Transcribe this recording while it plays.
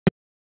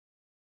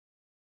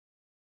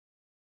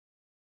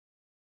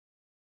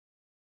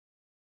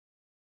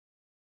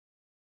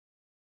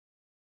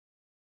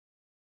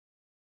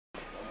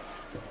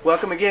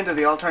Welcome again to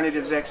the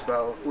Alternatives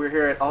Expo. We're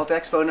here at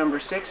AltExpo number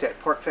 6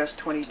 at Porcfest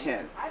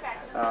 2010.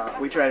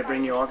 We try to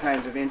bring you all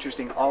kinds of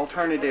interesting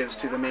alternatives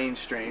to the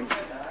mainstream,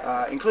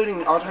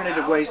 including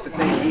alternative ways to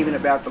think even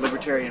about the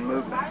libertarian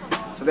movement.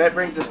 So that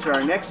brings us to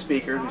our next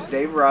speaker, who's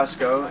Dave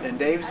Roscoe, and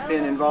Dave's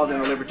been involved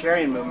in the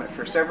libertarian movement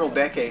for several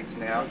decades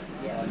now.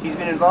 He's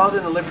been involved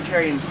in the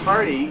Libertarian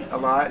Party a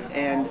lot,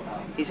 and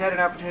he's had an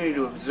opportunity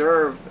to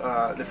observe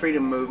the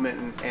freedom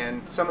movement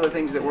and some of the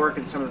things that work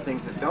and some of the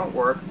things that don't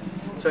work.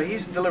 So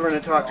he's delivering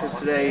a talk to us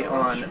today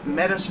on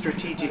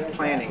metastrategic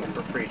planning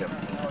for freedom.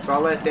 So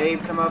I'll let Dave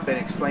come up and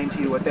explain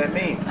to you what that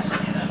means.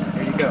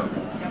 Here you go.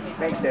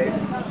 Thanks, Dave.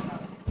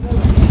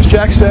 As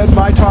Jack said,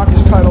 my talk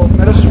is titled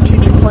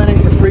Metastrategic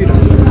Planning for Freedom.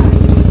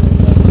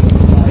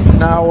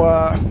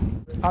 Now,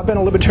 I've been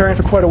a libertarian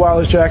for quite a while,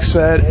 as Jack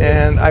said,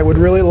 and I would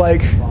really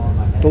like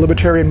the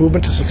libertarian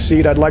movement to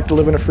succeed. I'd like to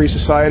live in a free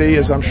society,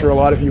 as I'm sure a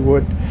lot of you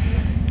would.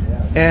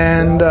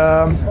 And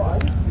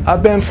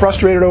I've been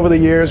frustrated over the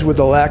years with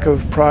the lack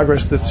of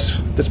progress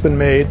that's been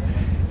made,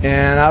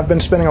 and I've been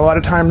spending a lot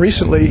of time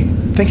recently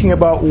thinking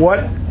about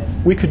what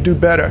we could do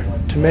better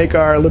to make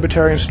our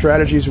libertarian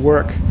strategies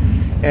work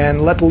and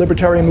let the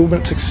libertarian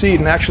movement succeed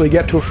and actually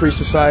get to a free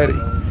society.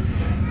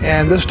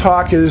 And this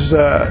talk is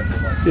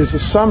a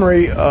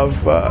summary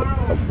of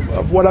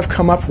what I've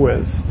come up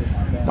with,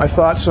 my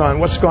thoughts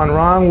on what's gone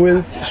wrong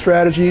with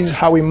strategies,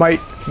 how we might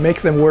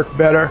make them work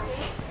better,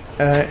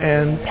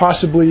 and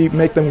possibly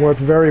make them work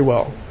very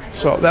well.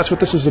 So that's what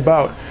this is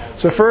about.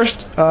 So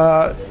first,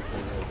 I'd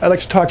like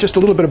to talk just a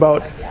little bit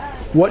about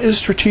what is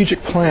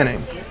strategic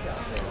planning.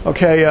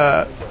 Okay,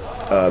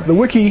 the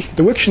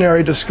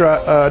Wiktionary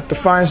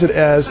defines it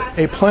as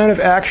a plan of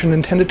action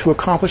intended to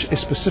accomplish a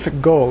specific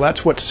goal.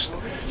 That's what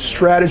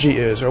strategy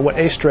is, or what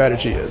a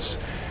strategy is.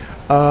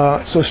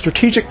 So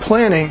strategic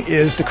planning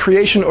is the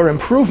creation or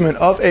improvement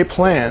of a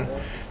plan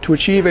to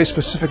achieve a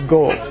specific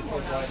goal.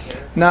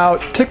 Now,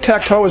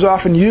 tic-tac-toe is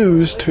often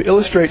used to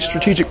illustrate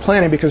strategic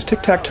planning because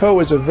tic-tac-toe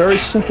is a very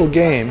simple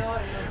game.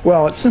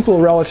 Well, it's simple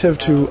relative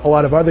to a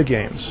lot of other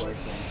games.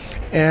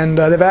 And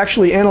they've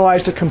actually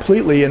analyzed it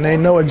completely, and they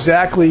know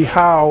exactly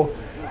how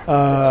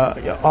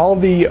all of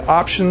the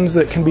options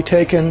that can be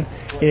taken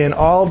in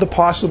all of the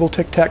possible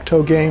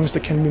tic-tac-toe games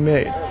that can be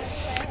made.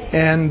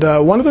 And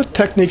one of the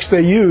techniques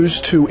they use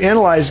to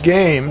analyze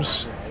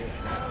games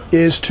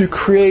is to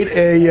create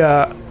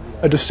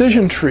a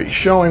decision tree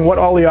showing what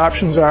all the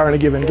options are in a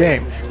given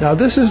game. Now,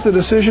 this is the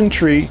decision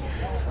tree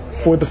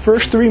for the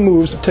first 3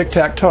 moves of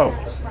tic-tac-toe.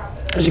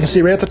 As you can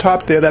see right at the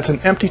top there, that's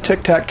an empty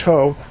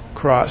tic-tac-toe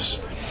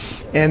cross.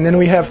 And then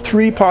we have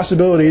 3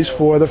 possibilities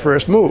for the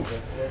first move.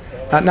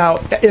 Now,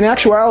 in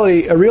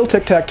actuality, a real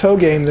tic-tac-toe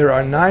game, there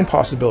are 9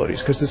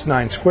 possibilities because there's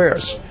 9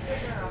 squares.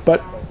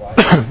 But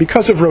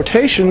because of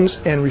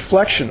rotations and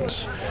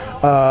reflections,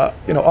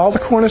 all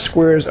the corner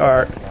squares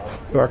are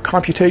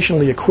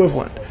computationally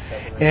equivalent,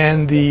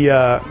 and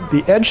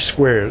the edge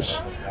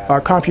squares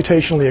are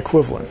computationally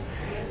equivalent.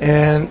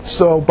 And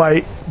so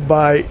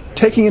by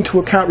taking into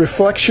account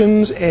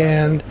reflections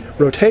and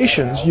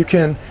rotations, you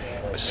can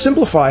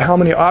simplify how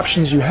many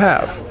options you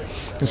have.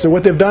 And so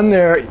what they've done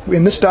there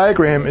in this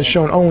diagram is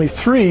shown only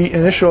 3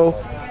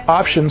 initial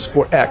options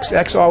for X.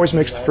 X always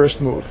makes the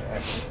first move.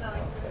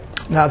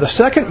 Now, the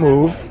second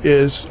move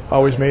is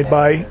always made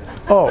by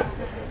O,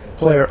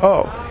 player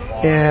O.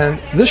 And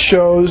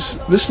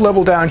this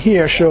level down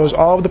here shows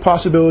all of the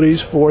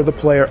possibilities for the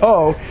player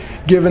O,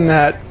 given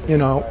that,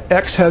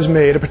 X has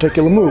made a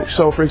particular move.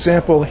 So, for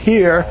example,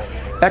 here,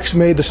 X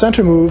made the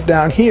center move.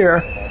 Down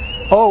here,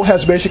 O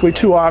has basically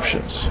 2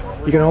 options.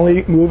 You can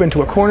only move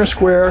into a corner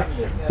square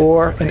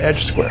or an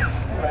edge square.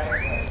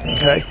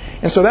 Okay?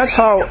 And so that's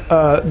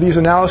how these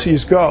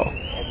analyses go.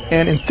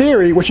 And in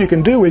theory, what you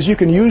can do is you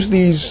can use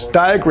these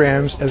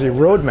diagrams as a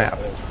roadmap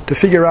to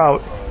figure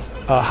out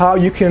how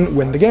you can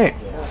win the game.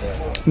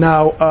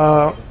 Now,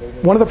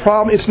 one of the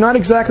problems, it's not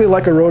exactly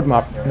like a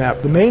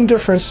roadmap. The main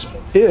difference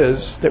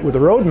is that with a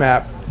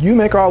roadmap, you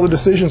make all the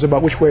decisions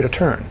about which way to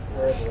turn.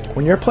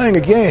 When you're playing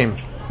a game,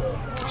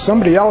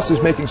 somebody else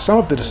is making some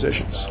of the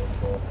decisions.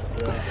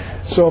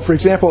 So, for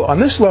example, on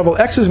this level,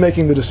 X is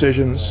making the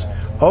decisions,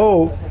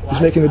 O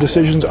is making the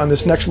decisions on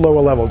this next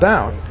lower level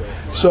down.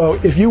 So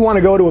if you want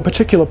to go to a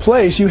particular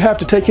place, you have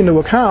to take into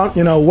account,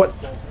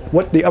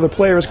 what the other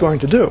player is going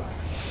to do.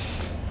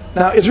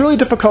 Now, it's really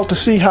difficult to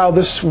see how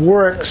this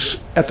works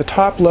at the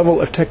top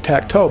level of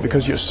tic-tac-toe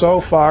because you're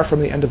so far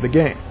from the end of the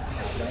game.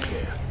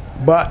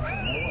 But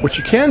what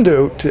you can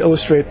do to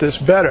illustrate this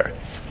better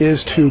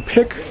is to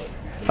pick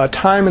a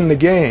time in the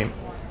game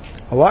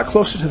a lot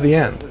closer to the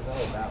end.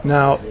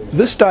 Now,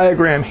 this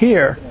diagram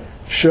here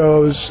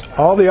shows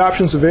all the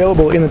options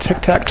available in the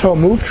tic-tac-toe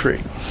move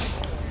tree,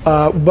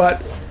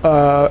 but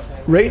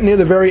right near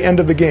the very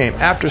end of the game,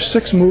 after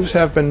 6 moves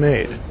have been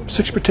made,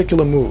 6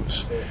 particular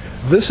moves.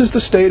 This is the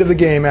state of the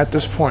game at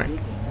this point.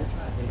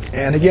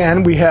 And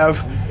again, we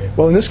have,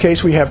 in this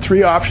case, we have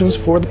 3 options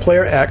for the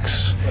player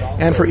X,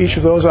 and for each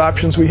of those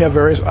options, we have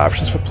various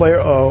options for player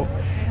O.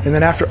 And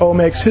then after O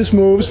makes his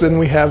moves, then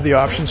we have the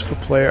options for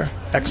player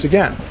X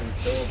again.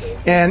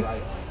 And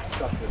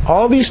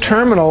all these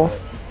terminal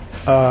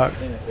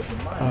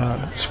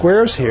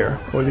squares here,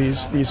 or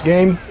these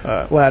game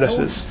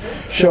lattices,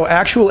 show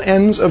actual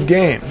ends of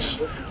games.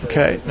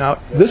 Okay, now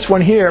this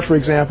one here, for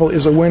example,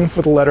 is a win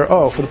for the letter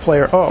O, for the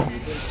player O.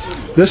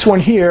 This one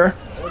here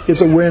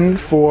is a win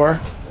for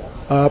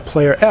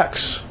player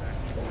X.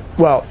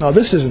 Well, no,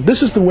 this isn't.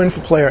 This is the win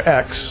for player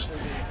X,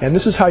 and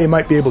this is how you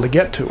might be able to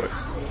get to it.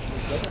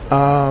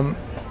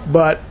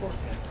 But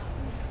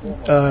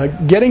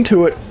getting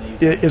to it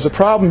is a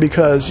problem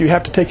because you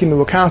have to take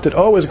into account that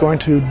O is going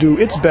to do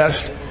its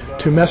best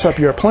to mess up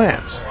your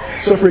plans.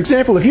 So, for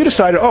example, if you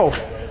decided, oh,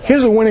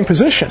 here's a winning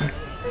position,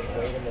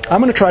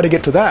 I'm going to try to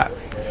get to that.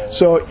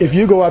 So if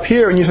you go up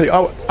here and you say,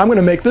 oh, I'm going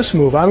to make this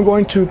move, I'm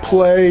going to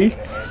play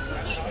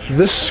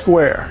this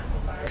square,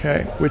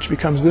 okay, which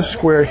becomes this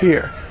square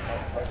here.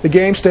 The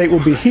game state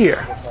will be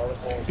here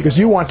because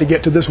you want to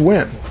get to this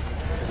win.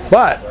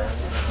 But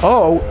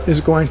O is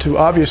going to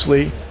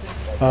obviously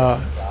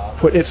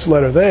put its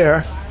letter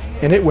there,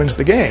 and it wins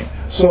the game.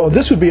 So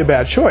this would be a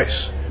bad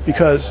choice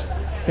because,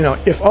 you know,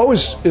 if O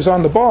is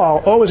on the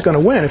ball, O is going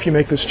to win if you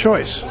make this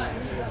choice.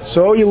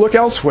 So you look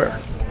elsewhere,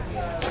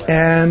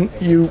 and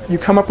you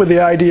come up with the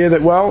idea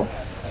that, well,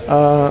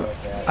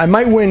 I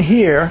might win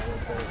here.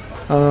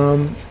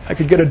 I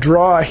could get a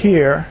draw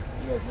here,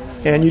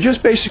 and you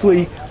just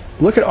basically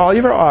look at all of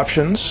your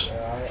options.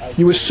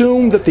 You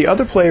assume that the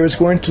other player is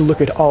going to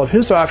look at all of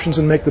his options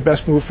and make the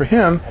best move for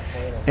him,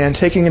 and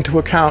taking into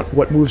account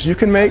what moves you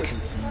can make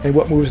and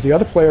what moves the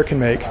other player can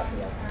make,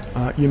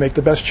 you make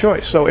the best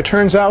choice. So it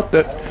turns out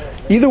that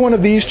either one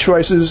of these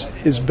choices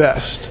is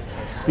best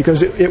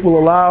because it will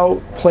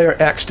allow player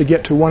X to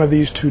get to one of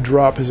these two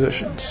draw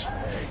positions.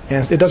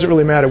 And it doesn't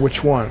really matter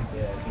which one.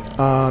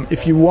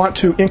 If you want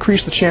to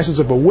increase the chances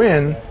of a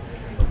win,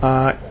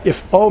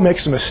 if O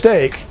makes a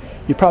mistake,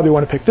 you probably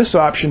want to pick this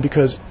option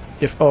because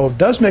if O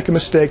does make a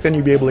mistake, then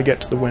you'll be able to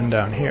get to the win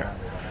down here.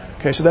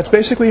 Okay, so that's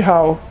basically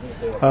how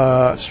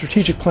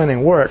strategic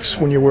planning works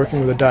when you're working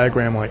with a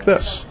diagram like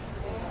this.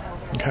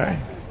 Okay.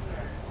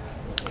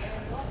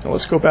 Now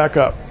let's go back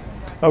up.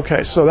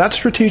 Okay, so that's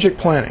strategic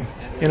planning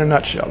in a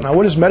nutshell. Now,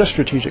 what is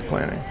metastrategic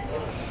planning?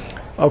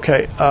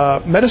 Okay,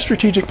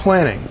 metastrategic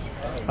planning.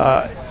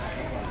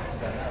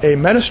 A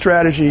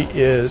metastrategy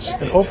is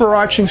an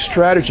overarching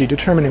strategy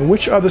determining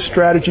which other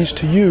strategies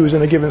to use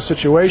in a given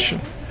situation.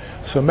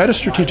 So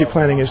metastrategic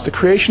planning is the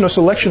creation or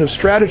selection of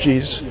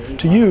strategies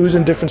to use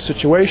in different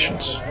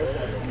situations.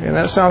 And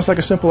that sounds like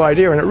a simple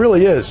idea, and it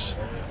really is.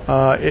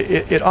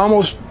 It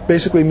almost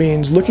basically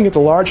means looking at the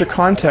larger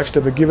context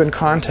of a given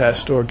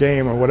contest or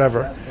game or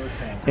whatever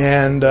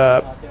and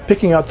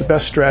picking out the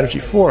best strategy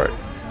for it.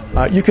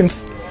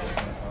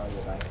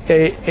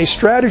 A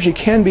strategy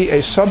can be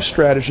a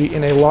sub-strategy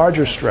in a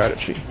larger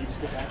strategy.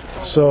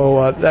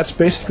 So that's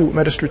basically what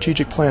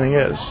metastrategic planning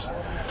is.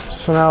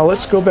 So now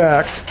let's go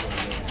back.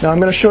 Now I'm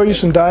going to show you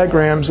some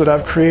diagrams that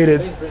I've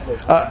created.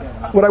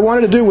 What I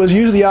wanted to do was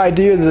use the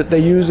idea that they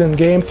use in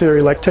game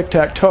theory like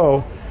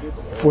tic-tac-toe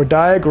for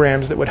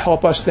diagrams that would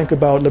help us think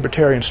about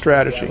libertarian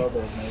strategy.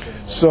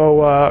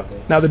 So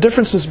now the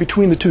differences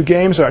between the two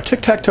games are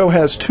tic-tac-toe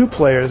has 2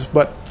 players,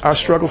 but our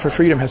struggle for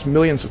freedom has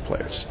millions of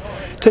players.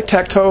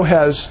 Tic-tac-toe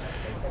has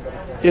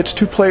its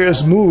 2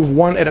 players move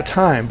one at a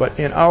time, but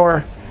in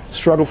our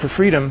struggle for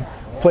freedom,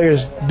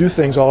 players do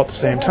things all at the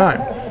same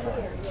time.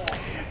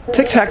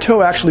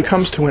 Tic-tac-toe actually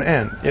comes to an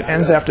end. It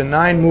ends after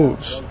 9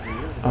 moves.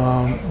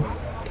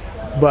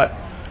 But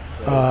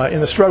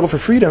in the struggle for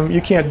freedom,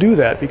 you can't do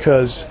that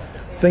because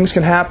things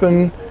can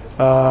happen.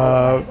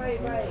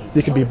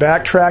 There can be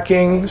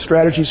backtracking,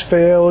 strategies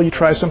fail, you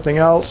try something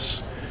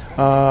else.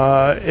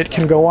 It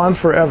can go on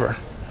forever.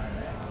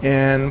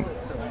 And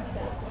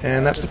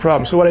that's the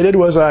problem. So what I did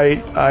was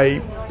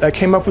I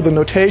came up with a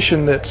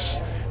notation that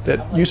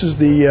uses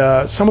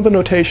some of the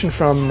notation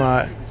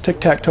from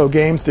tic-tac-toe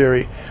game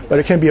theory, but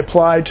it can be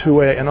applied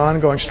to an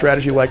ongoing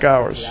strategy like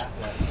ours.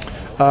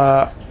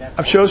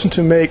 I've chosen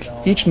to make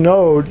each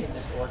node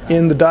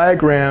in the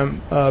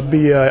diagram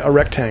be a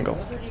rectangle.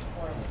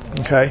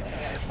 Okay,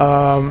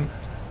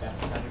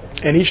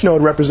 and each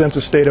node represents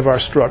a state of our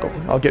struggle.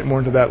 I'll get more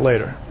into that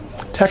later.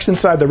 Text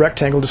inside the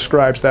rectangle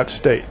describes that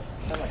state.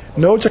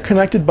 Nodes are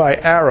connected by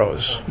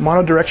arrows,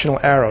 monodirectional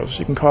arrows.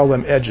 You can call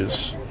them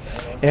edges.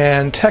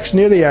 And text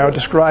near the arrow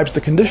describes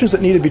the conditions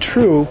that need to be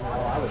true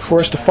for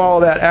us to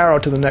follow that arrow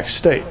to the next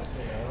state.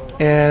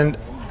 And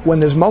when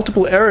there's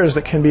multiple errors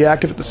that can be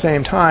active at the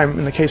same time,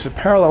 in the case of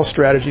parallel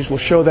strategies, we'll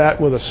show that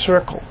with a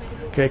circle.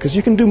 Okay, because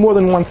you can do more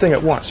than one thing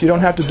at once. You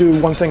don't have to do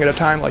one thing at a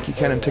time like you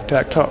can in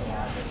tic-tac-toe.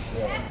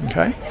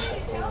 Okay?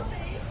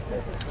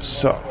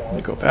 So, let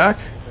me go back.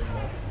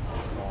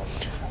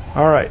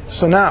 All right,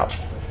 so now,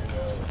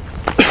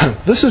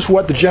 this is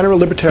what the general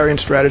libertarian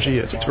strategy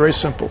is. It's very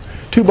simple.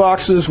 2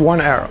 boxes, 1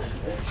 arrow.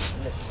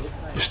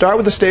 You start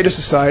with the state of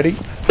society.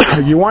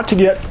 You want to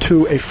get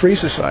to a free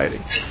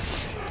society.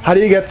 How do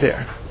you get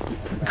there?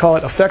 We call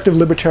it effective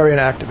libertarian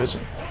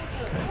activism.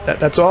 Okay?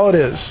 That's all it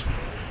is.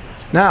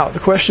 Now, the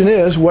question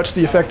is, what's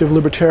the effective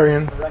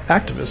libertarian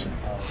activism?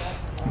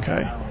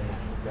 Okay.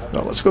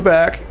 Well, let's go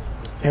back.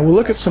 and we'll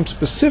look at some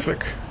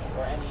specific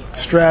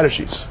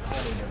strategies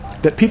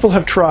that people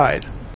have tried